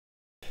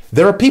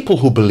There are people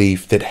who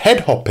believe that head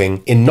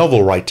hopping in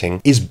novel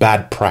writing is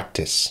bad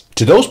practice.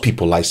 To those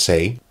people I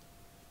say,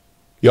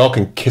 y'all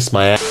can kiss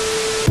my ass.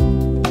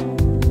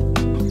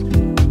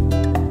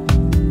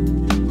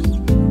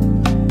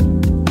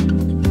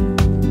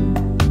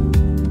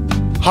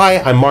 Hi,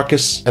 I'm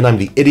Marcus, and I'm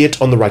the idiot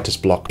on the writer's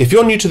block. If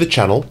you're new to the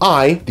channel,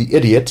 I, the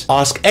idiot,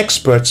 ask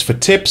experts for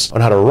tips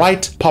on how to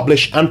write,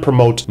 publish, and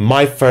promote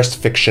my first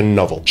fiction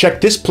novel. Check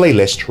this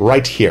playlist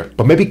right here,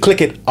 but maybe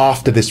click it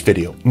after this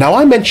video. Now,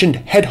 I mentioned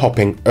head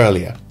hopping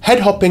earlier.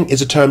 Head hopping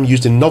is a term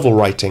used in novel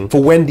writing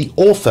for when the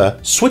author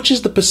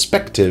switches the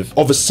perspective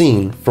of a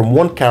scene from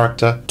one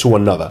character to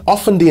another.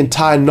 Often the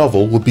entire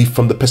novel will be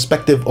from the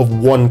perspective of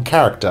one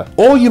character,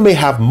 or you may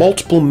have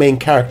multiple main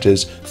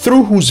characters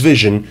through whose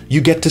vision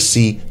you get to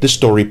see the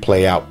story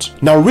play out.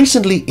 Now,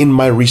 recently in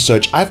my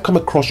research, I've come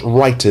across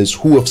writers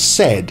who have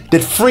said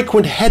that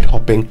frequent head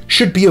hopping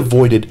should be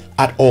avoided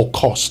at all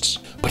costs.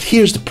 But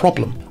here's the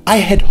problem. I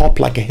head hop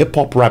like a hip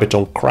hop rabbit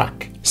on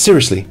crack.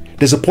 Seriously.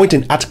 There's a point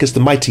in Atticus the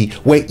Mighty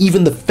where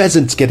even the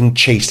pheasants getting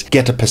chased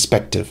get a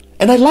perspective.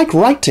 And I like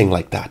writing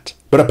like that.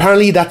 But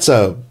apparently that's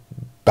a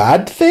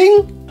bad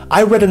thing?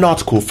 I read an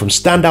article from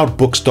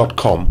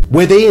standoutbooks.com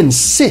where they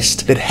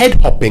insist that head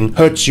hopping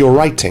hurts your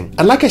writing.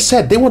 And like I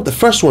said, they weren't the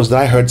first ones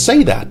that I heard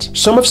say that.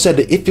 Some have said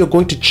that if you're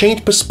going to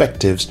change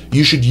perspectives,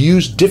 you should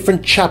use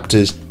different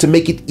chapters to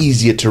make it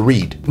easier to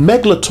read.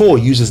 Meg Latour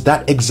uses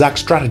that exact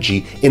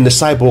strategy in The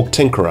Cyborg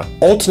Tinkerer,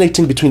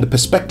 alternating between the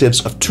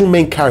perspectives of two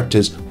main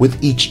characters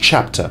with each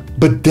chapter.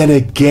 But then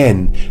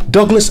again,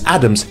 Douglas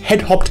Adams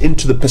head hopped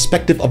into the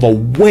perspective of a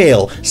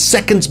whale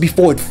seconds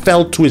before it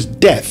fell to his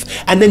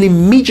death, and then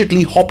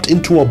immediately hopped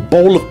into a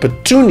bowl of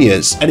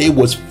petunias, and it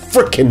was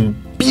freaking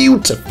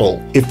beautiful.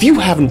 If you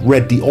haven't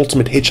read The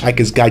Ultimate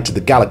Hitchhiker's Guide to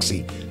the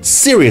Galaxy,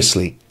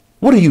 seriously,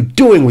 what are you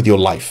doing with your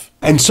life?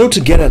 And so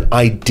to get an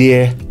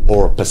idea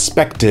or a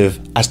perspective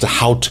as to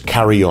how to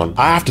carry on,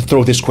 I have to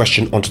throw this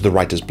question onto the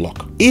writer's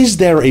block. Is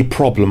there a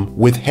problem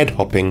with head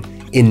hopping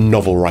in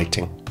novel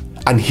writing?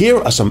 And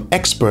here are some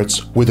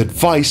experts with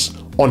advice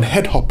on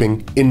head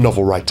hopping in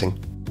novel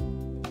writing.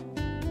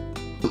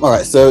 All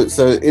right, so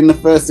in the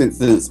first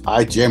instance,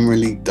 I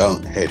generally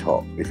don't head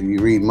hop. If you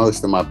read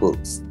most of my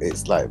books,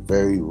 it's like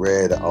very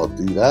rare that I'll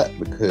do that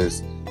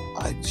because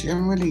I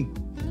generally,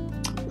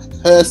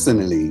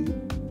 personally,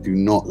 do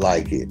not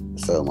like it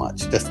so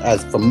much. Just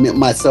as for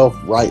myself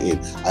writing,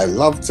 I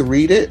love to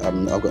read it.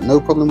 I've got no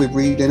problem with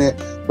reading it,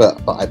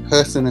 but I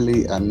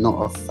personally am not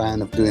a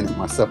fan of doing it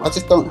myself. I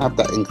just don't have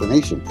that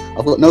inclination.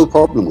 I've got no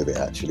problem with it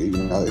actually.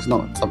 You know, it's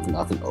not something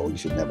I think, oh, you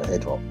should never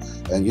head hop.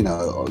 And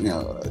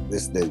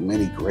there's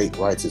many great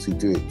writers who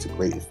do it to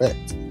great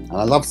effect, and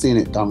I love seeing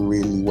it done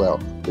really well.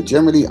 But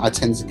generally, I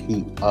tend to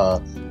keep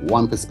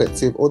one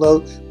perspective.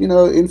 Although, you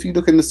know, if you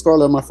look in The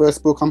Scholar, my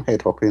first book, I'm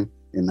head hopping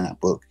in that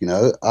book, you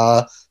know.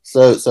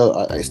 So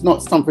it's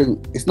not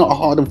something, it's not a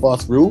hard and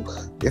fast rule.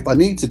 If I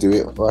need to do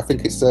it, or I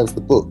think it serves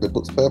the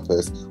book's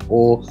purpose,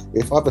 or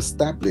if I've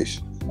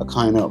established a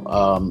kind of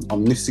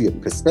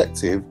omniscient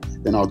perspective,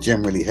 then I'll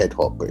generally head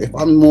hop. But if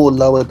I'm more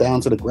lower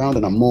down to the ground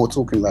and I'm more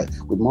talking like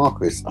with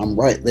Marcus, I'm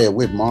right there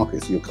with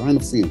Marcus. You're kind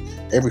of seeing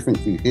everything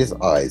through his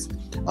eyes.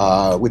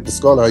 With The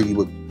Scholar, you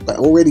were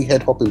already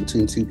head hopping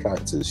between two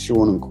characters,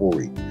 Sean and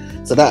Corey.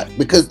 So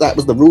because that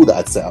was the rule that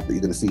I'd set up, that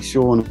you're going to see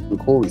Sean and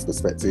Corey's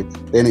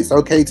perspective, then it's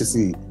okay to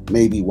see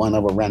maybe one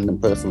other random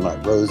person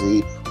like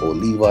Rosie or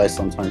Levi.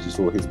 Sometimes you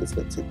saw his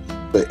perspective.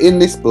 But in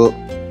this book,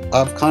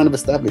 I've kind of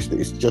established that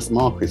it's just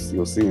Marcus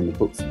you're seeing the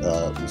books,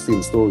 you're seeing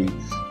the story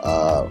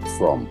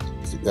from.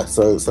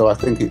 So I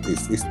think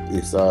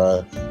it's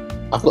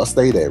I've got to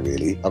stay there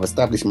really. I've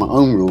established my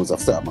own rules, I've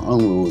set up my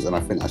own rules, and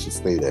I think I should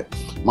stay there.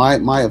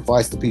 My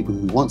advice to people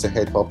who want to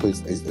head hop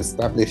is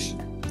establish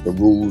the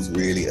rules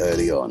really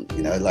early on,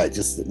 you know, like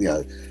just, you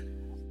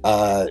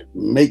know,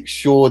 make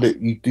sure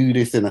that you do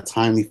this in a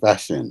timely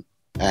fashion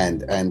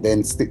and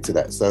then stick to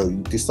that. So you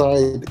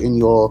decide in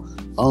your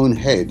own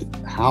head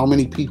how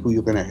many people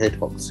you're going to head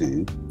hop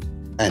to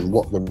and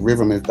what the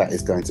rhythm of that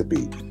is going to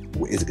be.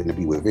 Is it going to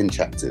be within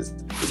chapters?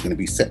 Is it going to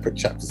be separate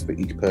chapters for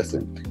each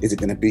person? Is it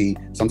going to be,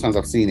 sometimes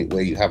I've seen it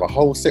where you have a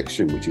whole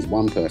section which is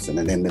one person,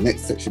 and then the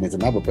next section is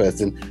another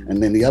person,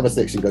 and then the other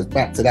section goes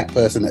back to that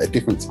person at a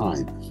different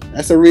time.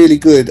 That's a really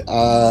good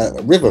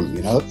rhythm,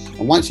 you know.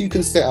 And once you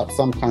can set up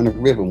some kind of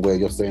rhythm where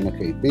you're saying,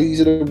 okay,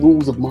 these are the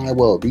rules of my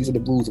world, these are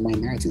the rules of my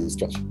narrative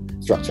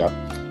structure,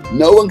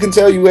 no one can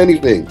tell you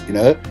anything, you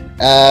know.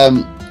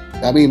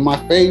 I mean, my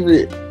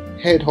favorite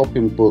head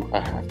hopping book, I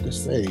have to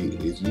say,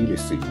 is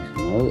Ulysses.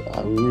 You know,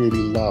 I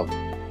really love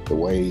the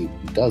way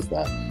he does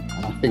that,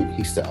 and I think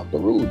he set up the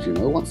rules. You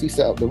know, once he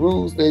set up the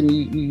rules, then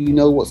you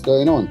know what's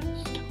going on.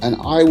 And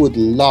I would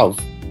love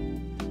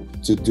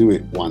to do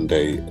it one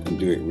day and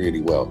do it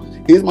really well.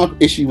 Here's my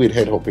issue with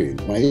head hopping.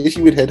 My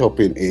issue with head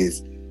hopping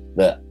is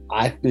that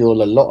I feel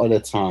a lot of the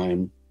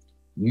time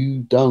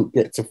you don't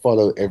get to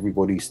follow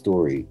everybody's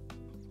story,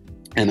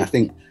 and I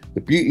think the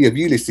beauty of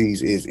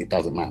Ulysses is it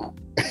doesn't matter.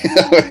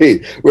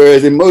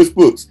 Whereas in most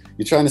books,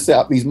 you're trying to set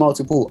up these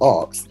multiple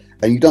arcs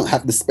and you don't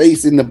have the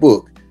space in the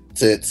book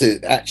to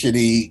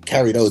actually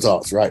carry those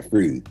arcs right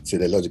through to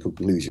their logical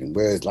conclusion.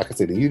 Whereas, like I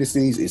said, in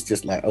Ulysses, it's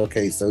just like,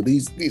 okay, so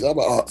these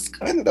other arcs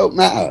kind of don't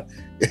matter.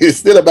 It's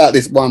still about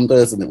this one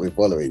person that we're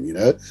following, you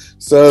know.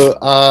 So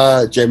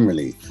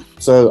generally,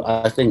 so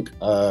I think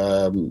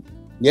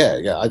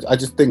I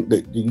just think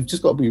that you've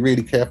just got to be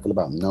really careful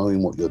about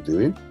knowing what you're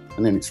doing,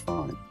 and then it's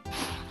fine.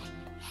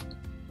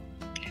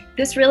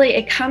 This really,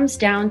 it comes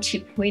down to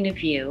point of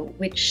view,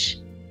 which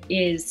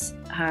is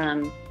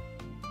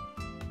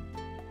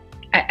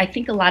I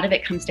think a lot of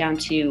it comes down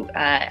to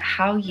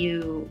how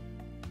you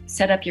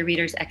set up your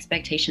readers'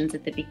 expectations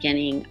at the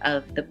beginning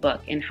of the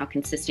book and how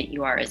consistent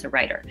you are as a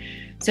writer.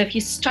 So if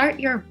you start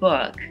your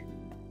book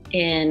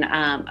in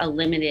a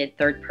limited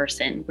third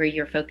person where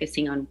you're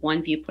focusing on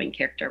one viewpoint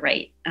character,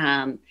 right?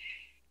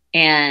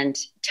 And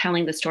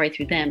telling the story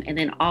through them, and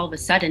then all of a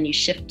sudden you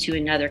shift to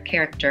another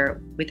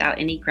character without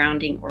any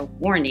grounding or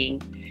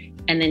warning,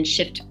 and then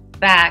shift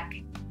back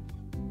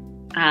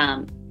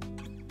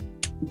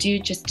due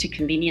just to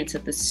convenience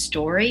of the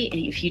story.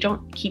 And if you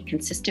don't keep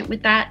consistent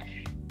with that,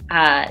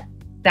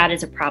 that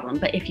is a problem.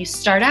 But if you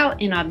start out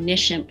in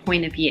omniscient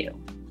point of view,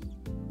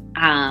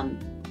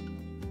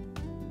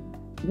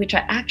 which I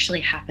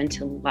actually happen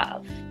to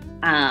love,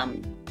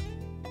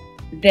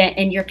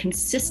 and you're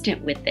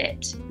consistent with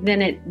it,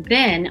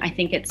 then I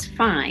think it's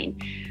fine.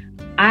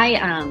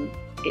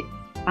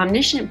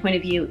 Omniscient point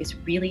of view is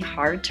really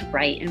hard to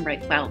write and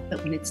write well,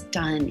 but when it's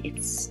done,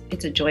 it's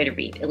a joy to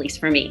read, at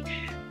least for me.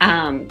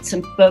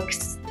 Some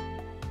books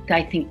that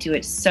I think do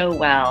it so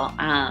well,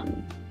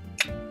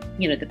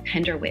 the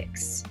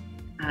Penderwicks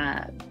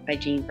by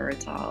Jean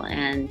Birdsall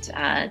and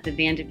the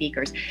Van de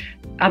Beekers.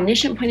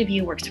 Omniscient point of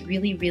view works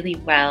really, really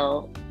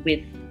well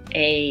with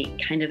a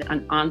kind of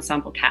an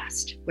ensemble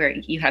cast where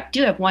you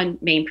do have one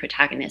main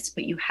protagonist,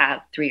 but you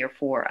have 3 or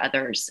 4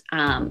 others.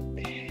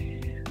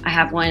 I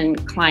have one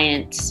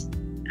client,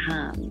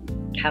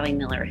 Callie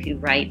Miller, who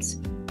writes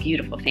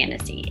beautiful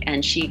fantasy,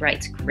 and she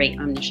writes great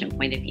omniscient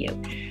point of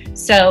view.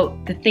 So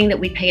the thing that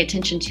we pay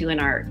attention to in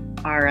our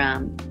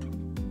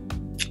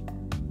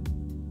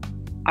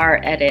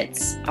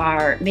edits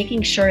are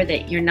making sure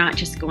that you're not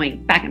just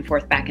going back and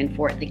forth.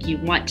 Like, you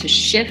want to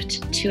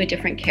shift to a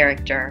different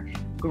character,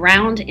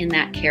 ground in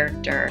that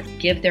character,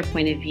 give their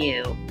point of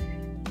view,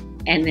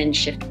 and then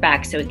shift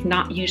back. So it's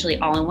not usually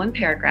all in one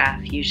paragraph.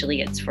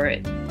 Usually it's for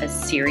a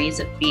series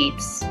of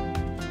beats,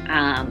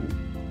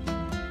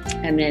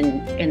 and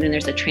then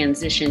there's a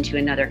transition to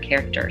another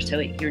character. So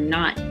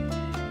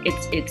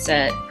it's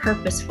a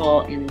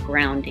purposeful and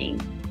grounding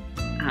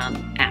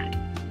act.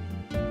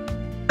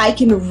 I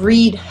can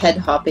read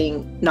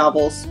head-hopping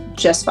novels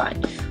just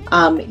fine.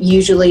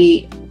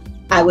 Usually,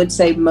 I would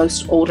say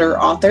most older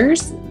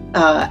authors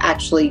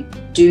actually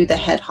do the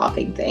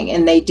head-hopping thing,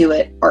 and they do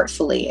it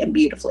artfully and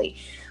beautifully.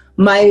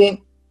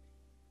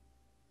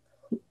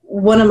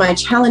 One of my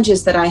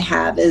challenges that I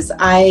have is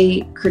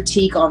I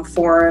critique on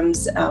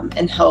forums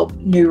and help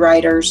new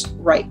writers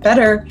write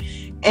better.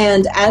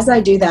 And as I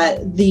do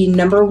that, the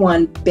number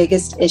one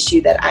biggest issue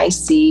that I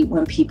see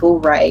when people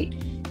write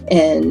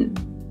in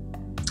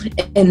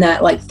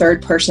that like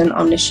third person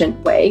omniscient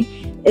way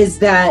is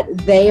that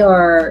they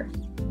are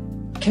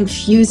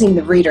confusing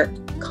the reader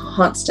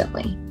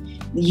constantly.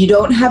 You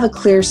don't have a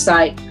clear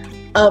sight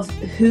of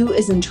who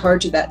is in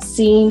charge of that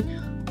scene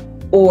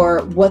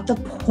or what the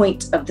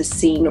point of the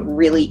scene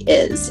really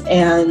is.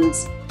 And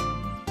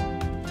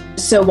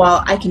so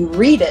while I can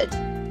read it,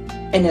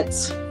 and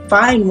it's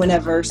fine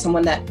whenever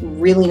someone that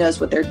really knows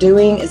what they're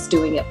doing is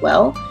doing it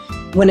well,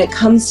 when it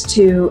comes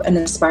to an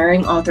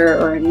aspiring author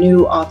or a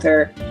new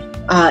author,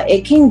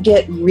 it can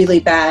get really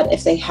bad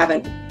if they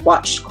haven't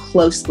watched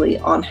closely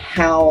on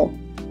how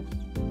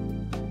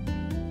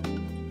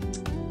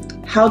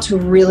to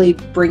really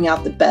bring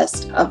out the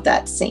best of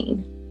that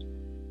scene.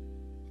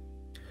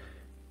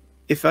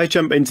 If I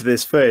jump into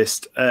this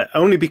first,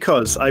 only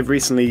because I've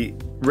recently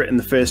written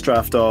the first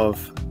draft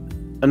of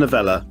a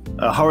novella,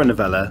 a horror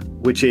novella,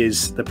 which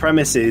is, the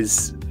premise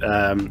is,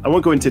 I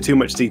won't go into too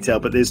much detail,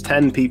 but there's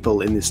 10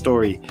 people in this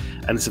story,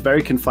 and it's a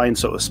very confined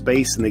sort of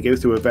space, and they go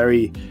through a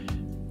very,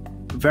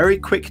 very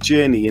quick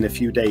journey in a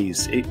few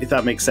days, if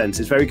that makes sense.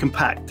 It's very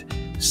compact.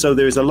 So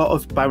there's a lot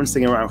of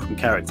bouncing around from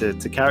character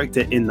to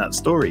character in that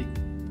story.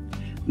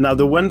 Now,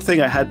 the one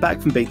thing I had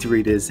back from beta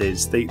readers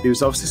is there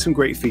was obviously some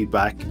great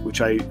feedback,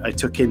 which I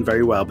took in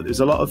very well, but there's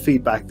a lot of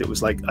feedback that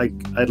was like,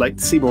 I'd like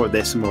to see more of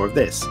this and more of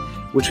this,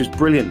 which was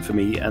brilliant for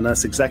me, and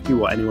that's exactly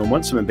what anyone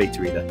wants from a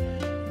beta reader.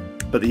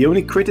 But the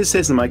only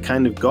criticism I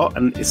kind of got,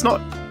 and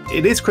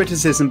it is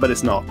criticism, but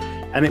it's not,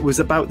 and it was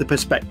about the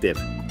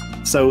perspective.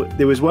 So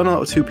there was 1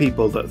 or 2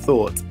 people that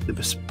thought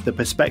the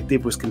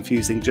perspective was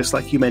confusing, just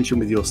like you mentioned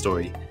with your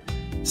story.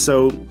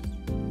 So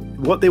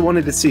what they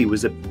wanted to see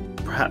was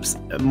perhaps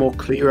a more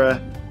clearer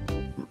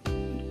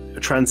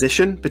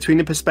transition between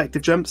the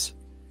perspective jumps.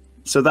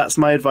 So that's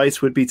my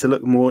advice, would be to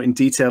look more in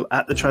detail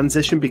at the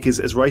transition, because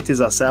as writers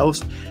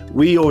ourselves,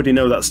 we already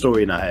know that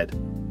story in our head.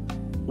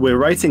 We're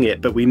writing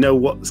it, but we know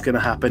what's going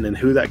to happen and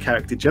who that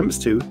character jumps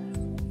to.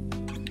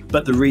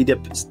 but the reader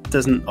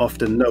doesn't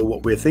often know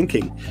what we're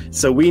thinking.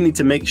 So we need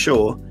to make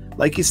sure,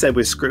 like you said,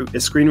 with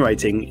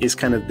screenwriting is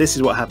kind of, this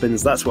is what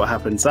happens, that's what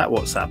happens, that's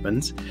what's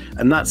happened.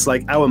 And that's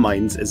like our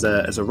minds as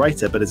a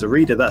writer, but as a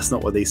reader, that's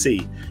not what they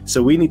see.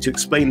 So we need to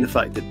explain the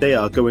fact that they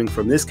are going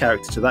from this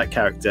character to that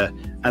character,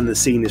 and the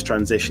scene is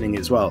transitioning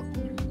as well.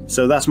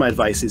 So that's my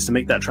advice, is to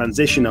make that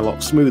transition a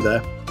lot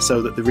smoother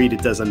so that the reader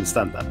does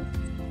understand that.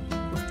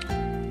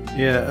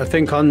 Yeah, I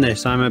think on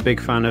this, I'm a big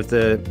fan of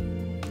the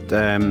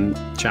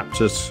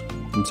chapters,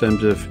 in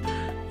terms of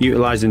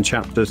utilising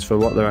chapters for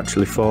what they're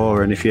actually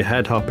for. And if you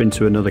head hop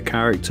into another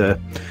character,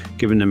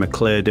 giving them a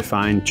clear,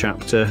 defined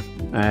chapter.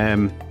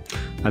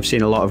 I've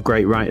seen a lot of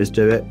great writers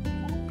do it.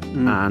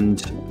 And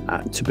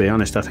to be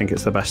honest, I think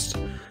it's the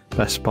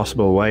best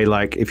possible way.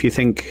 Like, if you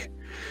think,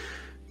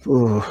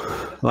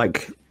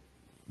 like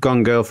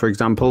Gone Girl, for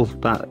example,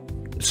 that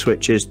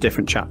switches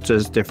different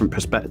chapters, different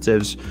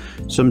perspectives.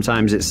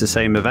 Sometimes it's the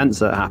same events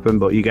that happen,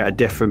 but you get a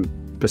different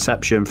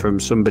perception from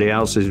somebody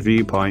else's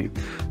viewpoint,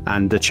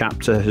 and the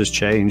chapter has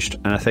changed.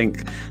 And I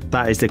think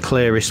that is the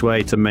clearest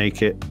way to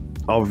make it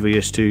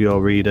obvious to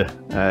your reader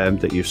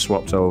that you've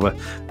swapped over.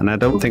 And I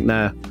don't think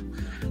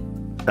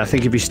I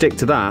think if you stick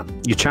to that,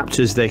 your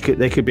chapters, they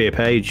could be a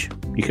page.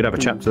 You could have a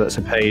chapter that's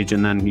a page,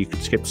 and then you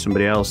could skip to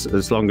somebody else,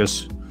 as long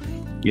as,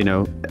 you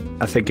know,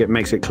 I think it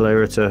makes it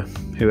clearer to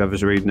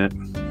whoever's reading it.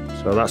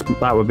 So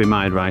that would be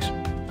my advice.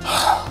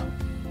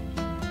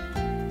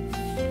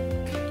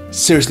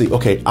 Seriously,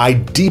 okay, I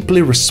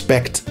deeply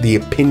respect the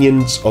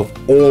opinions of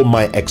all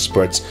my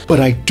experts,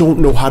 but I don't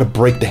know how to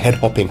break the head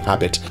hopping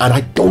habit, and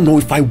I don't know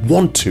if I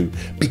want to,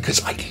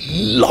 because I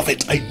love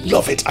it. I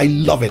love it. I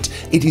love it.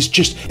 It is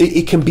just,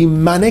 it can be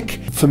manic.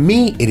 For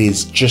me, it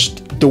is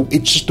just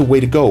it's just the way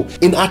to go.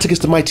 In Atticus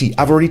the Mighty,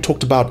 I've already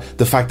talked about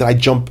the fact that I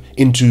jump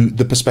into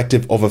the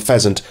perspective of a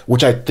pheasant,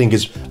 which I think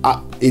is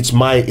it's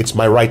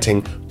my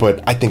writing,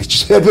 but I think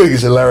it's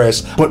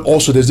hilarious. But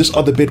also there's this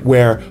other bit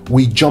where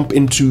we jump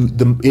into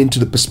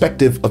the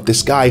perspective of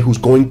this guy who's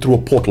going through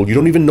a portal. You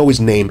don't even know his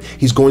name.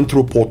 He's going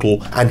through a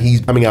portal and he's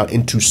coming out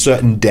into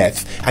certain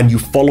death, and you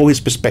follow his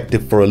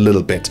perspective for a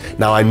little bit.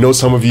 Now I know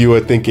some of you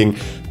are thinking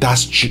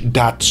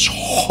that's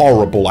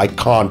horrible. I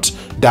can't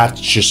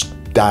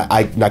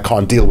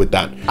deal with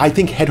that. I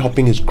think head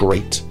hopping is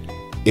great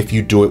if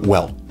you do it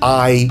well.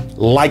 I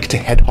like to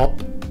head hop,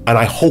 and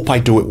I hope I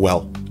do it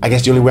well. I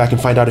guess the only way I can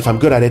find out if I'm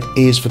good at it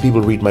is for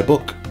people to read my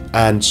book.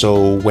 And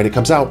so when it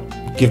comes out,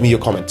 give me your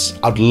comments.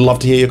 I'd love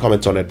to hear your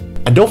comments on it.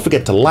 And don't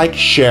forget to like,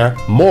 share,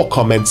 more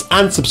comments,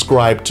 and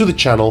subscribe to the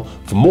channel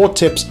for more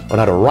tips on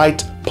how to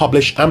write,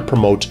 publish, and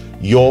promote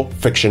your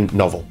fiction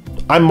novel.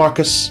 I'm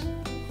Marcus,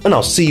 and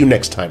I'll see you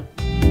next time.